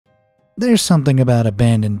There's something about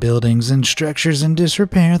abandoned buildings and structures in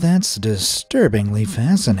disrepair that's disturbingly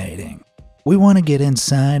fascinating. We want to get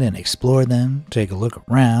inside and explore them, take a look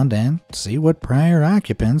around, and see what prior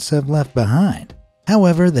occupants have left behind.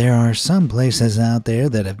 However, there are some places out there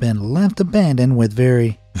that have been left abandoned with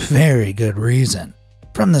very, very good reason.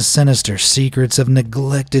 From the sinister secrets of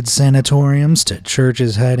neglected sanatoriums to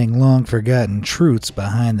churches hiding long-forgotten truths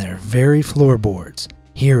behind their very floorboards,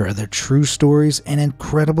 here are the true stories and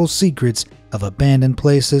incredible secrets of abandoned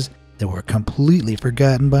places that were completely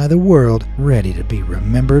forgotten by the world, ready to be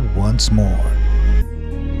remembered once more.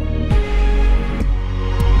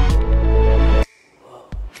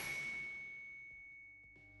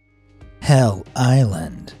 Hell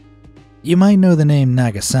Island. You might know the name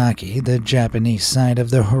Nagasaki, the Japanese site of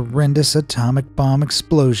the horrendous atomic bomb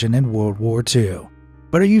explosion in World War II.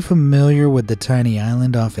 But are you familiar with the tiny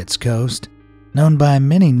island off its coast? Known by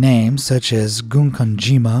many names such as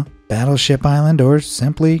Gunkanjima, Battleship Island, or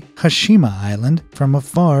simply Hashima Island, from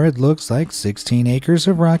afar it looks like 16 acres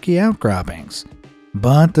of rocky outcroppings.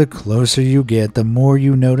 But the closer you get, the more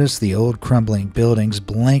you notice the old crumbling buildings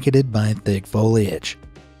blanketed by thick foliage.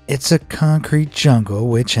 It's a concrete jungle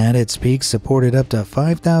which at its peak supported up to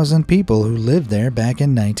 5,000 people who lived there back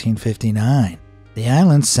in 1959. The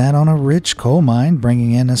island sat on a rich coal mine,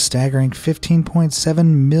 bringing in a staggering 15.7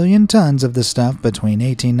 million tons of the stuff between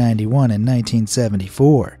 1891 and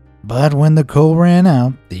 1974. But when the coal ran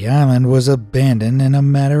out, the island was abandoned in a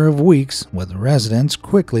matter of weeks, with residents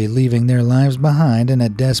quickly leaving their lives behind in a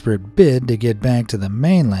desperate bid to get back to the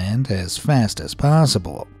mainland as fast as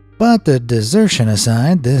possible. But the desertion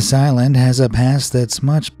aside, this island has a past that's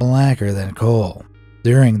much blacker than coal.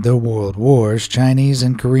 During the World Wars, Chinese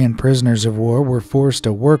and Korean prisoners of war were forced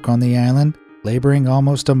to work on the island, laboring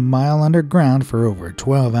almost a mile underground for over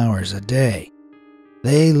 12 hours a day.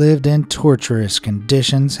 They lived in torturous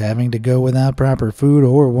conditions, having to go without proper food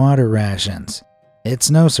or water rations. It's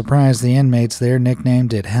no surprise the inmates there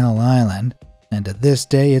nicknamed it Hell Island, and to this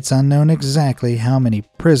day it's unknown exactly how many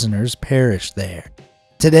prisoners perished there.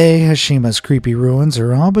 Today, Hashima's creepy ruins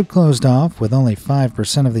are all but closed off, with only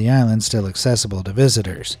 5% of the island still accessible to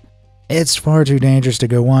visitors. It's far too dangerous to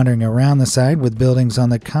go wandering around the site, with buildings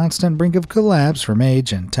on the constant brink of collapse from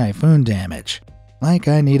age and typhoon damage. Like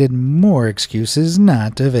I needed more excuses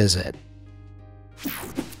not to visit.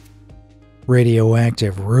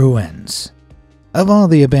 Radioactive ruins. Of all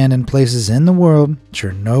the abandoned places in the world,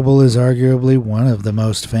 Chernobyl is arguably one of the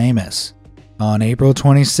most famous. On April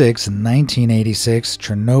 26, 1986,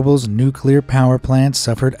 Chernobyl's nuclear power plant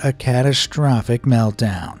suffered a catastrophic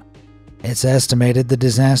meltdown. It's estimated the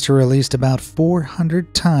disaster released about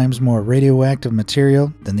 400 times more radioactive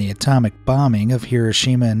material than the atomic bombing of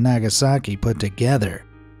Hiroshima and Nagasaki put together.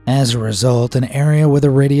 As a result, an area with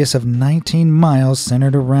a radius of 19 miles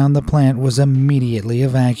centered around the plant was immediately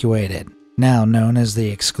evacuated, now known as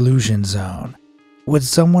the exclusion zone. With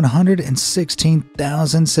some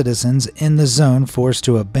 116,000 citizens in the zone forced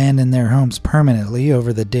to abandon their homes permanently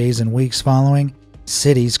over the days and weeks following,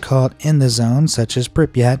 cities caught in the zone, such as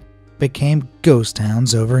Pripyat, became ghost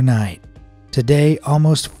towns overnight. Today,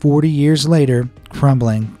 almost 40 years later,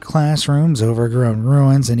 crumbling classrooms, overgrown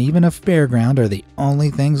ruins, and even a fairground are the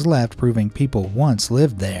only things left proving people once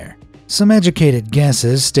lived there. Some educated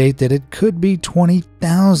guesses state that it could be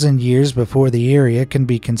 20,000 years before the area can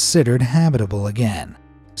be considered habitable again,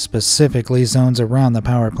 specifically zones around the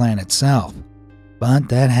power plant itself. But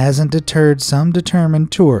that hasn't deterred some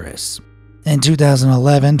determined tourists. In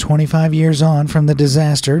 2011, 25 years on from the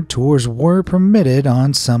disaster, tours were permitted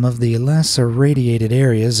on some of the less irradiated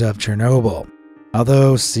areas of Chernobyl.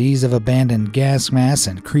 Although seas of abandoned gas masks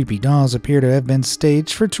and creepy dolls appear to have been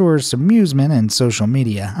staged for tourist amusement and social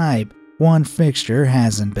media hype, one fixture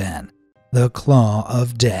hasn't been: the Claw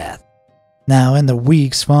of Death. Now, in the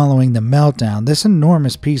weeks following the meltdown, this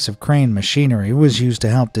enormous piece of crane machinery was used to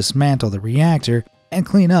help dismantle the reactor and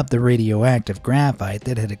clean up the radioactive graphite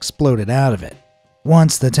that had exploded out of it.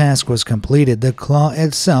 Once the task was completed, the claw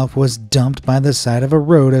itself was dumped by the side of a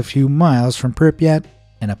road a few miles from Pripyat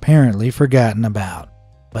and apparently forgotten about.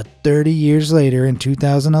 But 30 years later, in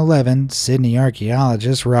 2011, Sydney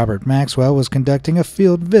archaeologist Robert Maxwell was conducting a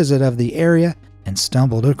field visit of the area and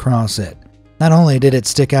stumbled across it. Not only did it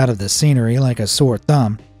stick out of the scenery like a sore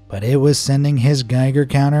thumb, but it was sending his Geiger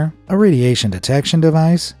counter, a radiation detection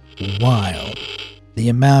device, wild. The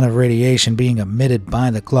amount of radiation being emitted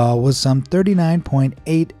by the claw was some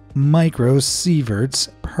 39.8 microsieverts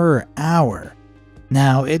per hour.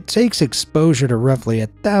 Now, it takes exposure to roughly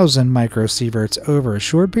 1,000 microsieverts over a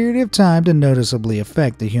short period of time to noticeably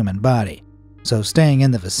affect the human body. So staying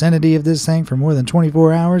in the vicinity of this thing for more than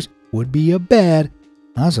 24 hours would be a bad,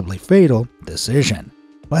 possibly fatal, decision.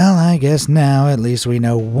 Well, I guess now at least we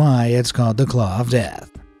know why it's called the Claw of Death.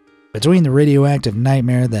 Between the radioactive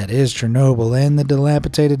nightmare that is Chernobyl and the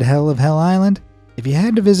dilapidated hell of Hell Island, if you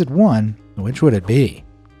had to visit one, which would it be?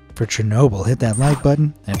 For Chernobyl, hit that like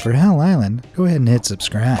button, and for Hell Island, go ahead and hit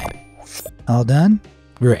subscribe. All done?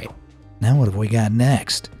 Great. Now what have we got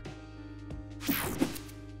next?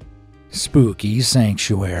 Spooky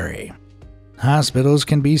Sanctuary. Hospitals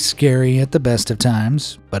can be scary at the best of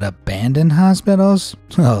times, but abandoned hospitals?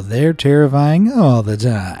 Oh, they're terrifying all the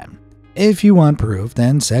time. If you want proof,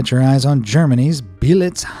 then set your eyes on Germany's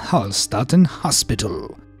Hallstatten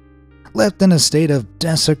Hospital. Left in a state of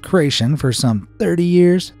desecration for some 30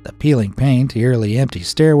 years, the peeling paint, eerily empty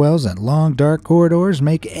stairwells, and long dark corridors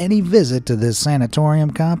make any visit to this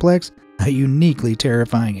sanatorium complex a uniquely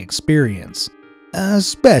terrifying experience.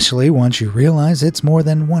 Especially once you realize it's more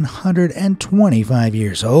than 125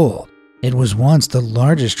 years old. It was once the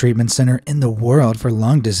largest treatment center in the world for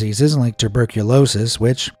lung diseases like tuberculosis,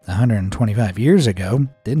 which 125 years ago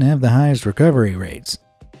didn't have the highest recovery rates.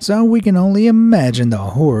 So we can only imagine the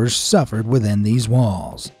horrors suffered within these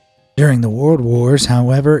walls. During the World Wars,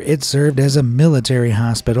 however, it served as a military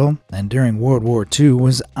hospital, and during World War II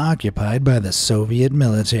was occupied by the Soviet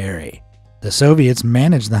military. The Soviets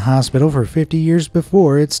managed the hospital for 50 years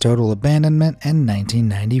before its total abandonment in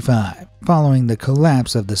 1995, following the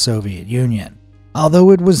collapse of the Soviet Union. Although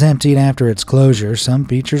it was emptied after its closure, some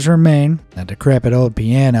features remain. A decrepit old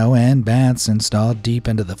piano and baths installed deep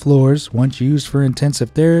into the floors, once used for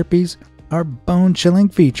intensive therapies, are bone-chilling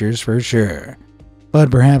features for sure. But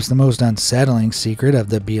perhaps the most unsettling secret of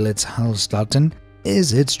the Hallstatten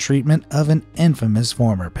is its treatment of an infamous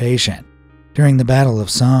former patient. During the Battle of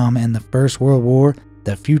Somme and the First World War,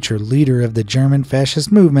 the future leader of the German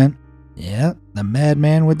fascist movement, the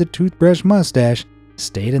madman with the toothbrush mustache,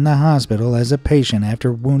 stayed in the hospital as a patient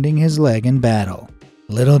after wounding his leg in battle.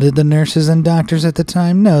 Little did the nurses and doctors at the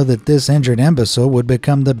time know that this injured imbecile would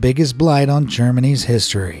become the biggest blight on Germany's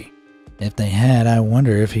history. If they had, I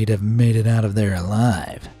wonder if he'd have made it out of there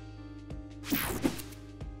alive.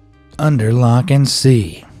 Under Lock and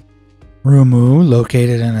Sea. Rumu,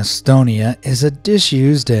 located in Estonia, is a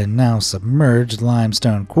disused and now submerged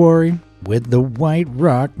limestone quarry, with the white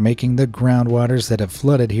rock making the groundwaters that have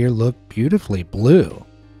flooded here look beautifully blue.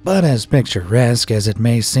 But as picturesque as it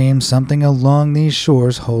may seem, something along these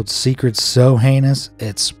shores holds secrets so heinous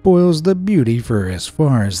it spoils the beauty for as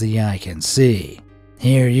far as the eye can see.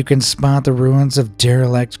 Here you can spot the ruins of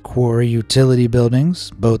derelict quarry utility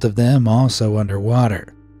buildings, both of them also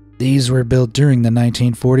underwater. These were built during the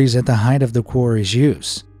 1940s at the height of the quarry's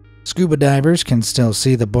use. Scuba divers can still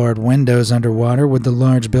see the barred windows underwater with the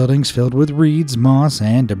large buildings filled with reeds, moss,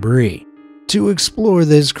 and debris. To explore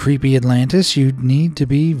this creepy Atlantis, you'd need to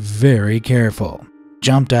be very careful.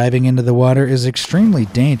 Jump diving into the water is extremely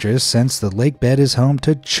dangerous since the lake bed is home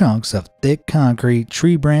to chunks of thick concrete,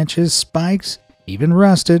 tree branches, spikes, even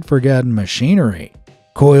rusted, forgotten machinery.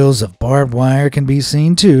 Coils of barbed wire can be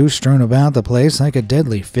seen too, strewn about the place like a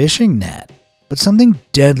deadly fishing net. But something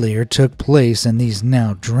deadlier took place in these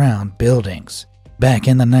now drowned buildings. Back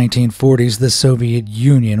in the 1940s, the Soviet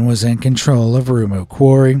Union was in control of Rumu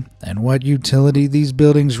Quarry, and what utility these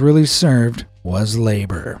buildings really served was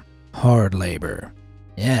labor. Hard labor.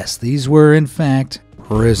 Yes, these were in fact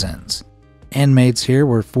prisons. Inmates here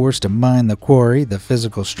were forced to mine the quarry, the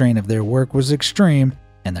physical strain of their work was extreme,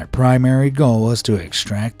 and their primary goal was to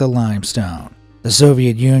extract the limestone. The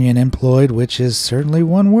Soviet Union employed, which is certainly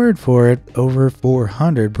one word for it, over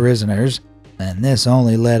 400 prisoners, and this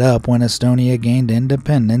only let up when Estonia gained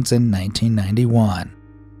independence in 1991.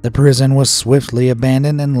 The prison was swiftly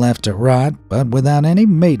abandoned and left to rot, but without any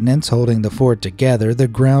maintenance holding the fort together, the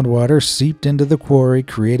groundwater seeped into the quarry,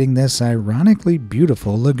 creating this ironically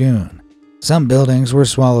beautiful lagoon. Some buildings were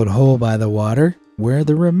swallowed whole by the water, where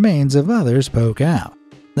the remains of others poke out.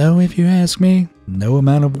 Though if you ask me, no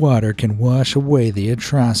amount of water can wash away the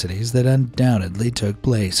atrocities that undoubtedly took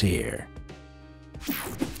place here.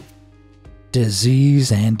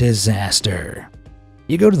 Disease and disaster.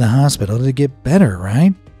 You go to the hospital to get better,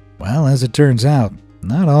 right? Well, as it turns out,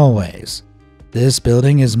 not always. This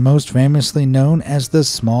building is most famously known as the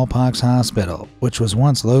Smallpox Hospital, which was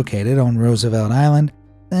once located on Roosevelt Island,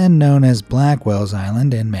 then known as Blackwell's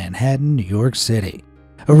Island in Manhattan, New York City.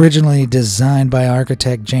 Originally designed by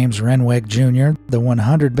architect James Renwick Jr., the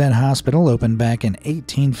 100-bed hospital opened back in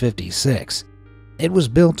 1856. It was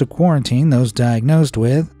built to quarantine those diagnosed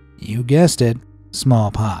with, you guessed it,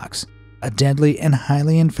 smallpox, a deadly and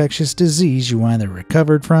highly infectious disease you either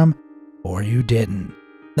recovered from or you didn't.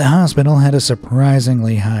 The hospital had a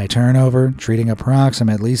surprisingly high turnover, treating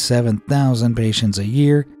approximately 7,000 patients a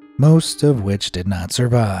year, most of which did not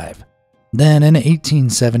survive. Then in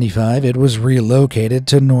 1875, it was relocated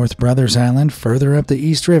to North Brothers Island further up the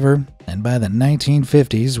East River, and by the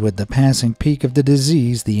 1950s, with the passing peak of the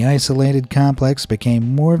disease, the isolated complex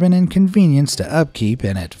became more of an inconvenience to upkeep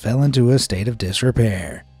and it fell into a state of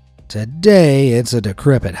disrepair. Today, it's a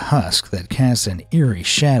decrepit husk that casts an eerie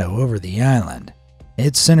shadow over the island.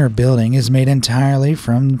 Its center building is made entirely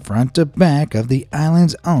from front to back of the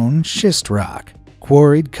island's own schist rock,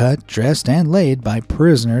 quarried, cut, dressed, and laid by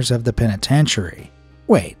prisoners of the penitentiary.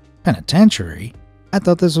 Wait, penitentiary? I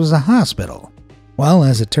thought this was a hospital. Well,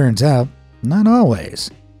 as it turns out, not always.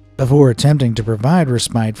 Before attempting to provide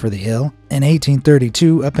respite for the ill, in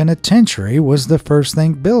 1832 a penitentiary was the first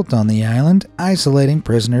thing built on the island, isolating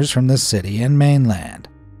prisoners from the city and mainland.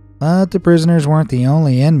 But the prisoners weren't the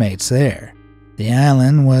only inmates there. The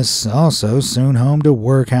island was also soon home to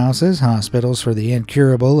workhouses, hospitals for the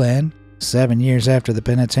incurable, and 7 years after the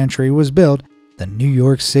penitentiary was built, the New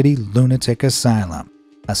York City Lunatic Asylum,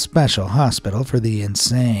 a special hospital for the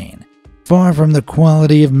insane. Far from the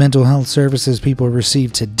quality of mental health services people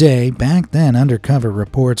receive today, back then undercover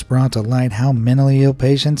reports brought to light how mentally ill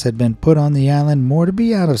patients had been put on the island more to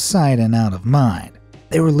be out of sight and out of mind.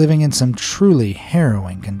 They were living in some truly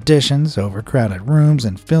harrowing conditions, overcrowded rooms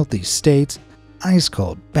and filthy states,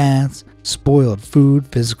 ice-cold baths, spoiled food,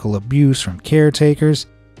 physical abuse from caretakers.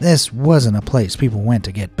 This wasn't a place people went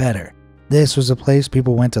to get better. This was a place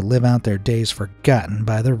people went to live out their days forgotten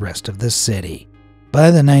by the rest of the city. By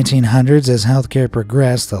the 1900s, as healthcare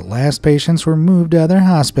progressed, the last patients were moved to other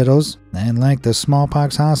hospitals, and like the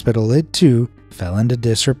smallpox hospital, it too fell into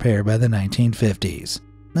disrepair by the 1950s.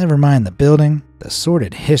 Never mind the building, the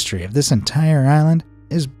sordid history of this entire island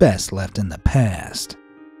is best left in the past.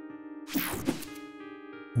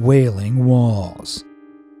 Wailing Walls.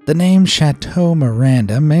 The name Chateau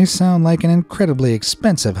Miranda may sound like an incredibly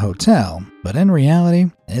expensive hotel, but in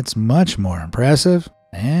reality, it's much more impressive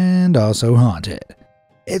and also haunted.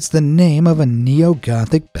 It's the name of a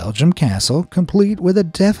neo-Gothic Belgium castle, complete with a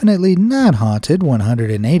definitely not haunted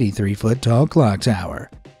 183-foot tall clock tower,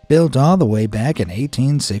 built all the way back in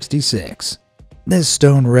 1866. This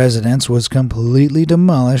stone residence was completely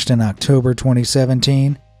demolished in October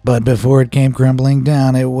 2017, but before it came crumbling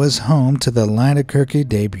down, it was home to the Lindekerke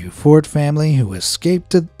de Beaufort family who escaped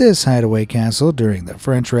to this hideaway castle during the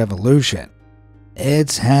French Revolution.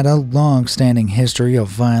 It's had a long-standing history of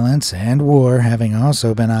violence and war, having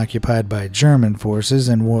also been occupied by German forces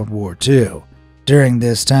in World War II. During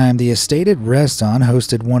this time, the estate it rests on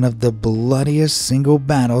hosted one of the bloodiest single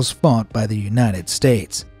battles fought by the United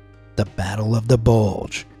States, the Battle of the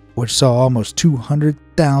Bulge, which saw almost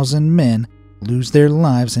 200,000 men lose their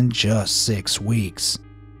lives in just 6 weeks.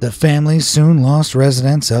 The family soon lost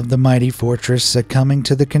residents of the mighty fortress, succumbing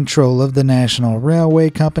to the control of the National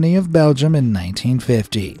Railway Company of Belgium in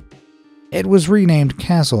 1950. It was renamed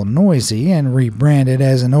Castle Noisy and rebranded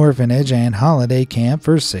as an orphanage and holiday camp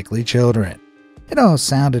for sickly children. It all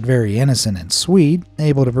sounded very innocent and sweet,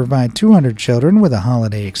 able to provide 200 children with a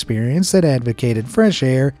holiday experience that advocated fresh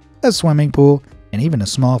air, a swimming pool, and even a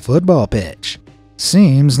small football pitch.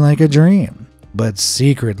 Seems like a dream. But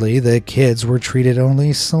secretly, the kids were treated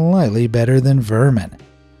only slightly better than vermin.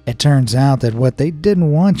 It turns out that what they didn't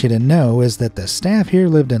want you to know is that the staff here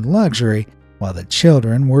lived in luxury, while the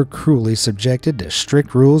children were cruelly subjected to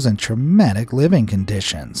strict rules and traumatic living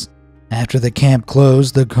conditions. After the camp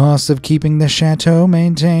closed, the costs of keeping the chateau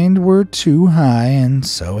maintained were too high, and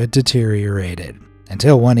so it deteriorated,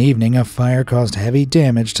 until one evening a fire caused heavy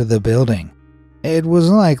damage to the building. It was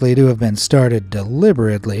likely to have been started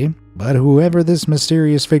deliberately, but whoever this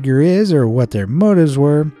mysterious figure is or what their motives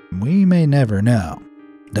were, we may never know.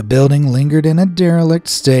 The building lingered in a derelict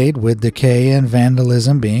state, with decay and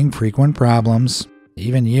vandalism being frequent problems.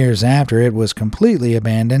 Even years after it was completely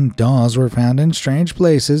abandoned, dolls were found in strange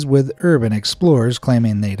places, with urban explorers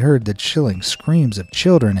claiming they'd heard the chilling screams of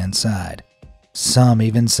children inside. Some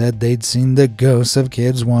even said they'd seen the ghosts of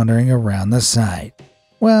kids wandering around the site.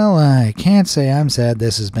 Well, I can't say I'm sad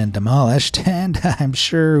this has been demolished, and I'm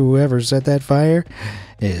sure whoever set that fire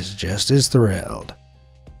is just as thrilled.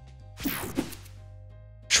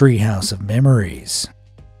 Treehouse of Memories.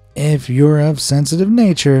 If you're of sensitive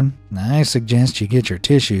nature, I suggest you get your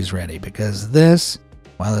tissues ready, because this,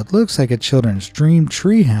 while it looks like a children's dream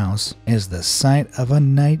treehouse, is the site of a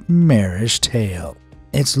nightmarish tale.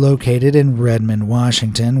 It's located in Redmond,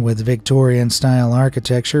 Washington, with Victorian-style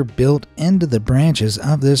architecture built into the branches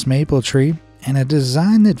of this maple tree, and a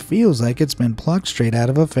design that feels like it's been plucked straight out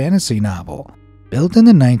of a fantasy novel. Built in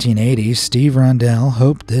the 1980s, Steve Rundell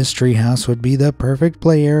hoped this treehouse would be the perfect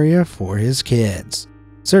play area for his kids.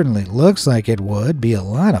 Certainly looks like it would be a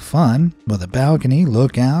lot of fun, with a balcony,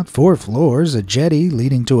 lookout, 4 floors, a jetty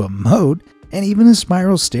leading to a moat, and even a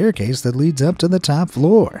spiral staircase that leads up to the top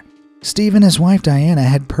floor. Steve and his wife Diana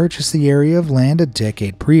had purchased the area of land a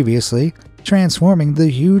decade previously, transforming the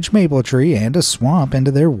huge maple tree and a swamp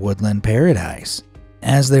into their woodland paradise.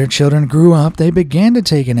 As their children grew up, they began to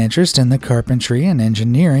take an interest in the carpentry and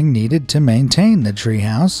engineering needed to maintain the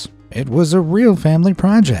treehouse. It was a real family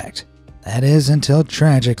project. That is until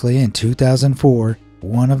tragically in 2004,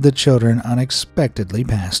 one of the children unexpectedly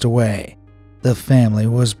passed away. The family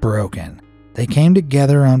was broken. They came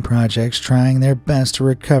together on projects trying their best to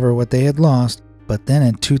recover what they had lost, but then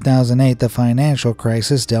in 2008 the financial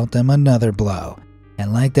crisis dealt them another blow.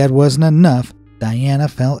 And like that wasn't enough, Diana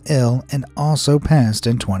fell ill and also passed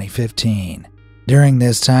in 2015. During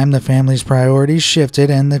this time, the family's priorities shifted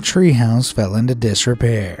and the treehouse fell into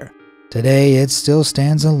disrepair. Today, it still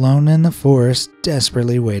stands alone in the forest,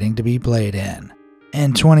 desperately waiting to be played in.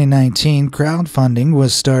 In 2019, crowdfunding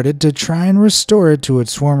was started to try and restore it to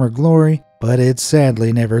its former glory, but it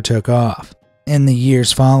sadly never took off. In the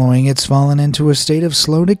years following, it's fallen into a state of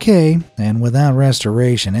slow decay, and without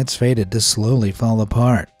restoration, it's fated to slowly fall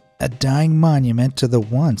apart. A dying monument to the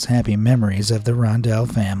once happy memories of the Rundell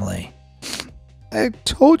family. I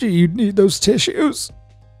told you you'd need those tissues.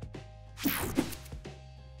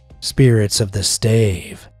 Spirits of the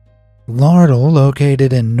Stave. Lardal,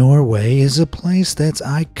 located in Norway, is a place that's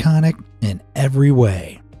iconic in every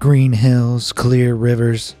way. Green hills, clear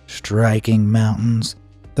rivers, striking mountains.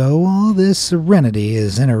 Though all this serenity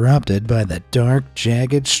is interrupted by the dark,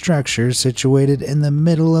 jagged structure situated in the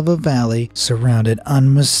middle of a valley surrounded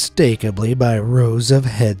unmistakably by rows of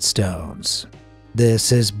headstones.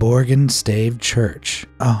 This is Borgen Stave Church,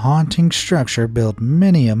 a haunting structure built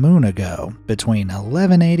many a moon ago between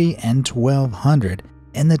 1180 and 1200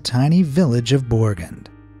 in the tiny village of Borgen.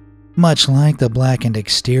 Much like the blackened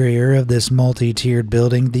exterior of this multi-tiered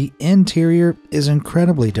building, the interior is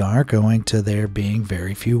incredibly dark owing to there being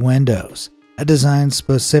very few windows, a design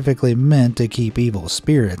specifically meant to keep evil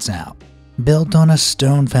spirits out. Built on a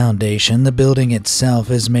stone foundation, the building itself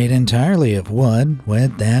is made entirely of wood,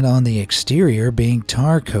 with that on the exterior being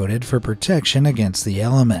tar-coated for protection against the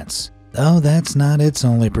elements. Though that's not its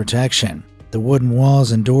only protection. The wooden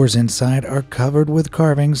walls and doors inside are covered with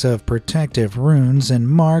carvings of protective runes and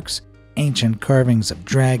marks, ancient carvings of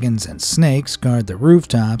dragons and snakes guard the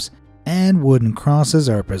rooftops, and wooden crosses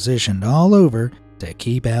are positioned all over to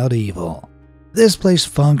keep out evil. This place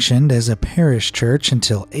functioned as a parish church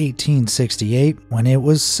until 1868 when it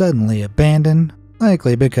was suddenly abandoned,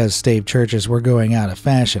 likely because stave churches were going out of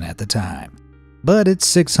fashion at the time. But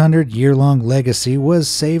its 600-year-long legacy was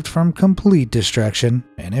saved from complete destruction,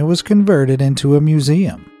 and it was converted into a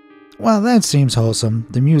museum. While that seems wholesome,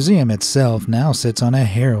 the museum itself now sits on a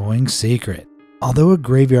harrowing secret. Although a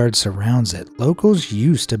graveyard surrounds it, locals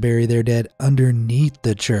used to bury their dead underneath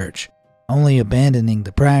the church, only abandoning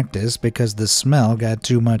the practice because the smell got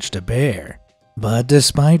too much to bear. But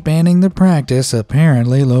despite banning the practice,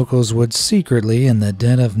 apparently locals would secretly, in the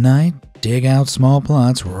dead of night, dig out small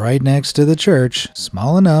plots right next to the church,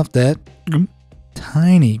 small enough that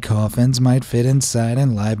tiny coffins might fit inside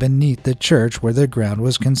and lie beneath the church where the ground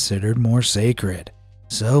was considered more sacred.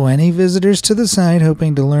 So any visitors to the site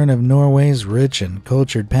hoping to learn of Norway's rich and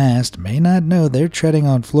cultured past may not know they're treading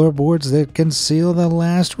on floorboards that conceal the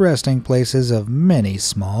last resting places of many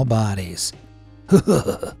small bodies.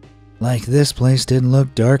 Like this place didn't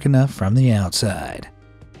look dark enough from the outside.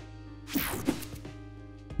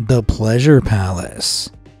 The Pleasure Palace.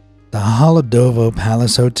 The Haladovo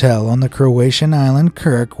Palace Hotel on the Croatian island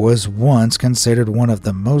Krk was once considered one of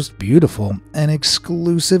the most beautiful and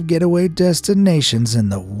exclusive getaway destinations in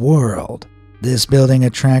the world. This building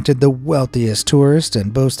attracted the wealthiest tourists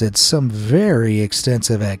and boasted some very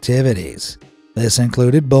extensive activities. This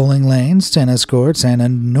included bowling lanes, tennis courts, and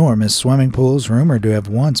enormous swimming pools rumored to have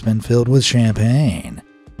once been filled with champagne.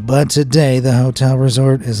 But today the hotel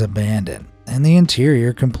resort is abandoned and the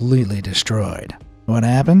interior completely destroyed. What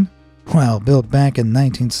happened? Well, built back in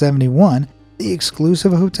 1971, the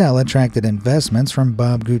exclusive hotel attracted investments from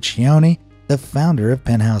Bob Guccione, the founder of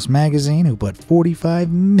Penthouse magazine, who put $45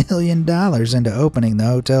 million into opening the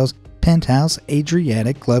hotel's Penthouse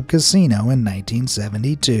Adriatic Club Casino in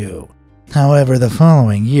 1972. However, the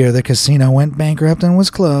following year, the casino went bankrupt and was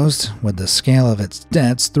closed, with the scale of its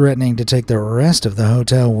debts threatening to take the rest of the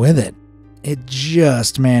hotel with it. It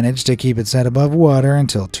just managed to keep its head above water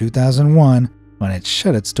until 2001, when it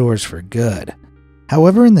shut its doors for good.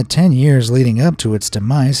 However, in the 10 years leading up to its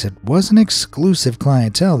demise, it was an exclusive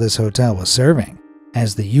clientele this hotel was serving.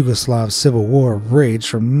 As the Yugoslav Civil War raged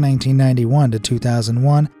from 1991 to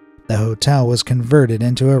 2001, the hotel was converted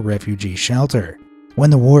into a refugee shelter.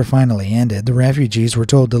 When the war finally ended, the refugees were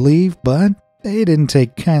told to leave, but they didn't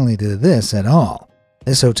take kindly to this at all.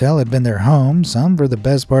 This hotel had been their home, some for the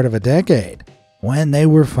best part of a decade. When they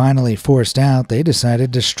were finally forced out, they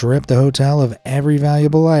decided to strip the hotel of every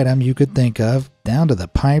valuable item you could think of, down to the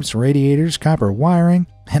pipes, radiators, copper wiring,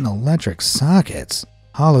 and electric sockets.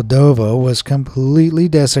 Holodovo was completely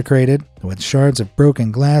desecrated, with shards of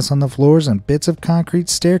broken glass on the floors and bits of concrete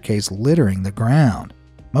staircase littering the ground.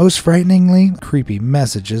 Most frighteningly, creepy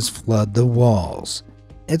messages flood the walls.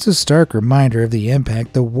 It's a stark reminder of the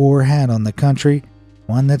impact the war had on the country,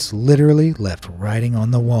 one that's literally left writing on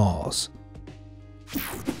the walls.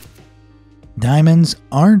 Diamonds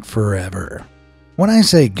aren't forever. When I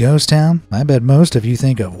say ghost town, I bet most of you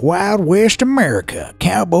think of Wild West America,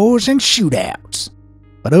 cowboys and shootouts.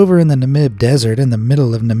 But over in the Namib Desert in the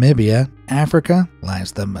middle of Namibia, Africa,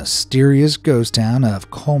 lies the mysterious ghost town of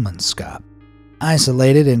Kolmanskop.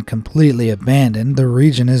 Isolated and completely abandoned, the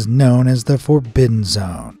region is known as the Forbidden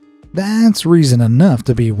Zone. That's reason enough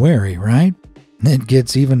to be wary, right? It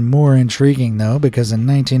gets even more intriguing though, because in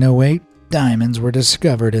 1908, diamonds were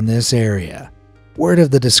discovered in this area. Word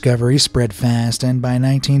of the discovery spread fast, and by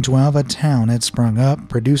 1912 a town had sprung up,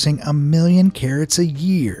 producing 1 million carats a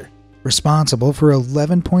year, responsible for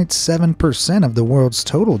 11.7% of the world's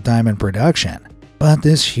total diamond production. But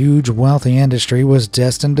this huge wealthy industry was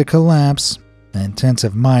destined to collapse.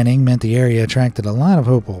 Intensive mining meant the area attracted a lot of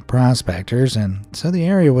hopeful prospectors, and so the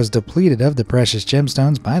area was depleted of the precious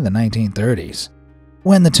gemstones by the 1930s.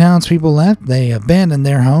 When the townspeople left, they abandoned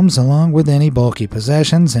their homes along with any bulky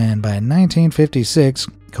possessions, and by 1956,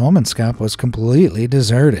 Kolmanskop was completely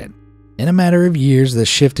deserted. In a matter of years, the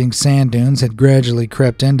shifting sand dunes had gradually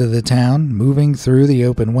crept into the town, moving through the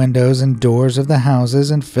open windows and doors of the houses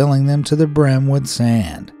and filling them to the brim with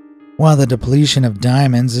sand. While the depletion of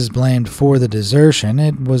diamonds is blamed for the desertion,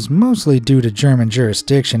 it was mostly due to German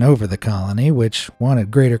jurisdiction over the colony, which wanted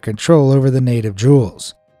greater control over the native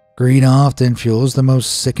jewels. Greed often fuels the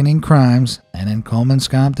most sickening crimes, and in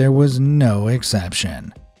Kolmanskop there was no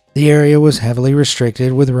exception. The area was heavily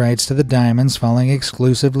restricted, with rights to the diamonds falling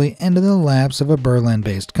exclusively into the laps of a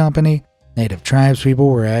Berlin-based company. Native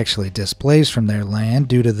tribespeople were actually displaced from their land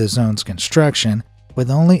due to the zone's construction,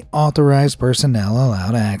 with only authorized personnel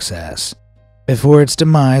allowed access. Before its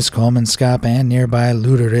demise, Kolmanskop and nearby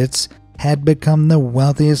Luderitz had become the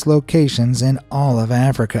wealthiest locations in all of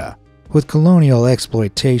Africa, with colonial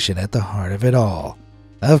exploitation at the heart of it all.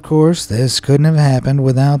 Of course, this couldn't have happened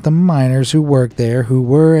without the miners who worked there, who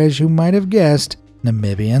were, as you might have guessed,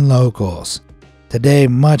 Namibian locals. Today,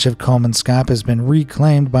 much of Kolmanskop has been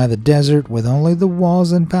reclaimed by the desert, with only the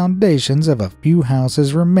walls and foundations of a few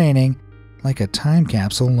houses remaining, like a time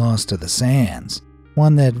capsule lost to the sands,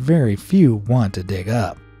 one that very few want to dig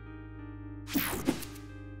up.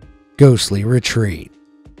 Ghostly Retreat.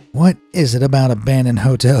 What is it about abandoned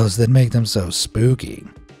hotels that make them so spooky?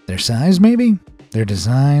 Their size, maybe? Their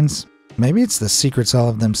designs? Maybe it's the secrets all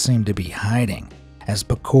of them seem to be hiding, as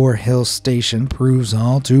Bakor Hill Station proves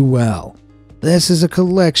all too well. This is a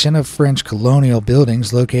collection of French colonial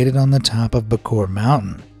buildings located on the top of Bakor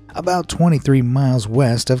Mountain, about 23 miles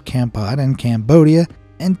west of Kampot in Cambodia,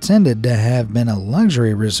 intended to have been a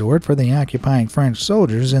luxury resort for the occupying French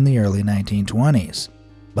soldiers in the early 1920s.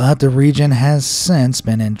 But the region has since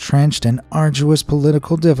been entrenched in arduous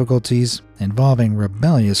political difficulties involving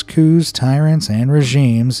rebellious coups, tyrants, and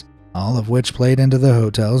regimes, all of which played into the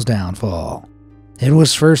hotel's downfall. It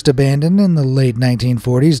was first abandoned in the late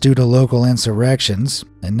 1940s due to local insurrections.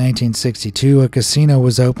 In 1962, a casino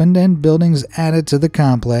was opened and buildings added to the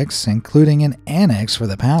complex, including an annex for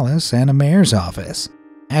the palace and a mayor's office.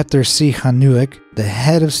 After Sihanouk, the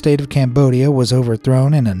head of state of Cambodia, was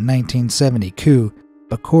overthrown in a 1970 coup,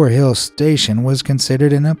 Bakor Hill Station was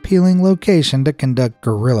considered an appealing location to conduct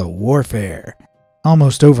guerrilla warfare.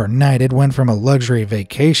 Almost overnight, it went from a luxury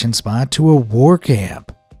vacation spot to a war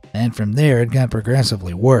camp, and from there it got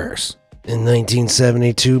progressively worse. In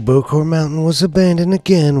 1972, Bakor Mountain was abandoned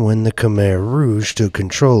again when the Khmer Rouge took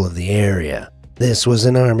control of the area. This was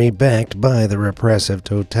an army backed by the repressive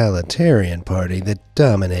totalitarian party that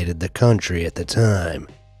dominated the country at the time.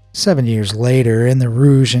 7 years later, and the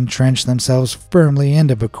Rouge entrenched themselves firmly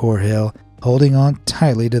into Bakor Hill, holding on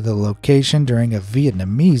tightly to the location during a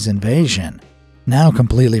Vietnamese invasion. Now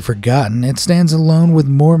completely forgotten, it stands alone with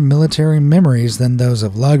more military memories than those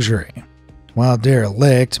of luxury. While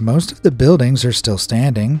derelict, most of the buildings are still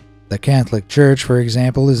standing. The Catholic Church, for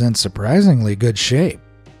example, is in surprisingly good shape.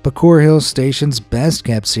 Buckhorn Hill Station's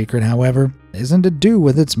best-kept secret, however, isn't to do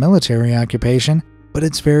with its military occupation, but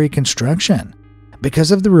its very construction. Because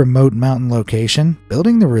of the remote mountain location,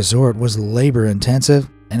 building the resort was labor-intensive,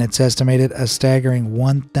 and it's estimated a staggering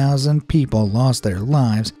 1,000 people lost their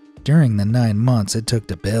lives during the 9 months it took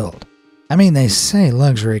to build. I mean, they say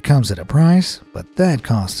luxury comes at a price, but that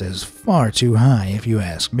cost is far too high if you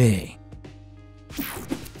ask me.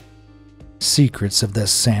 Secrets of the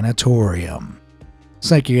Sanatorium.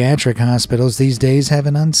 Psychiatric hospitals these days have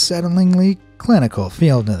an unsettlingly clinical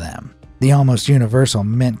feel to them. The almost universal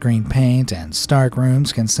mint green paint and stark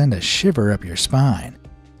rooms can send a shiver up your spine.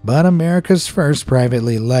 But America's first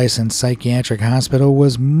privately licensed psychiatric hospital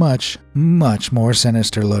was much, much more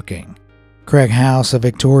sinister looking. Craig House, a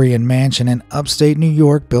Victorian mansion in upstate New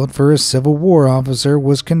York built for a Civil War officer,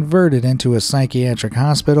 was converted into a psychiatric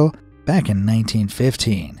hospital back in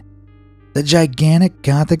 1915. The gigantic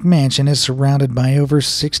Gothic mansion is surrounded by over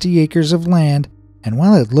 60 acres of land, and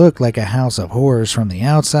while it looked like a house of horrors from the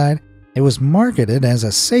outside, it was marketed as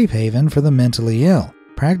a safe haven for the mentally ill,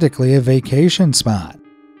 practically a vacation spot.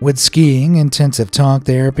 With skiing, intensive talk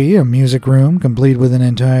therapy, a music room complete with an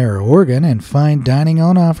entire organ, and fine dining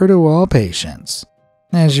on offer to all patients.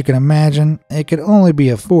 As you can imagine, it could only be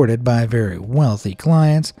afforded by very wealthy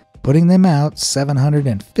clients, putting them out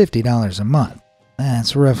 $750 a month.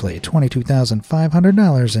 That's roughly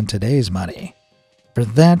 $22,500 in today's money. For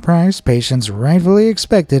that price, patients rightfully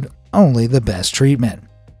expected only the best treatment.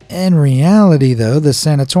 In reality, though, the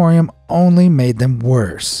sanatorium only made them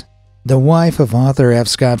worse. The wife of author F.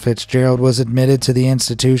 Scott Fitzgerald was admitted to the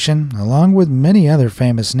institution, along with many other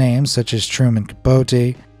famous names such as Truman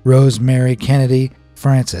Capote, Rosemary Kennedy,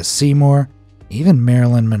 Frances Seymour, even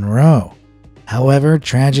Marilyn Monroe. However,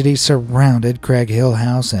 tragedy surrounded Craig Hill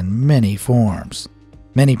House in many forms.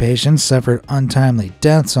 Many patients suffered untimely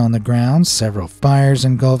deaths on the grounds, several fires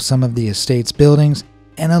engulfed some of the estate's buildings,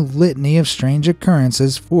 and a litany of strange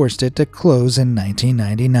occurrences forced it to close in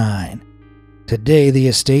 1999. Today, the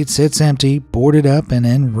estate sits empty, boarded up, and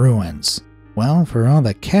in ruins. Well, for all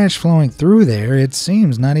the cash flowing through there, it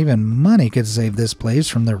seems not even money could save this place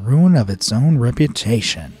from the ruin of its own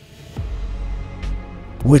reputation.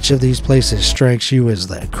 Which of these places strikes you as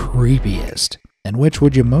the creepiest? And which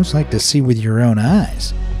would you most like to see with your own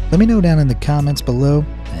eyes? Let me know down in the comments below,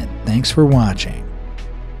 and thanks for watching.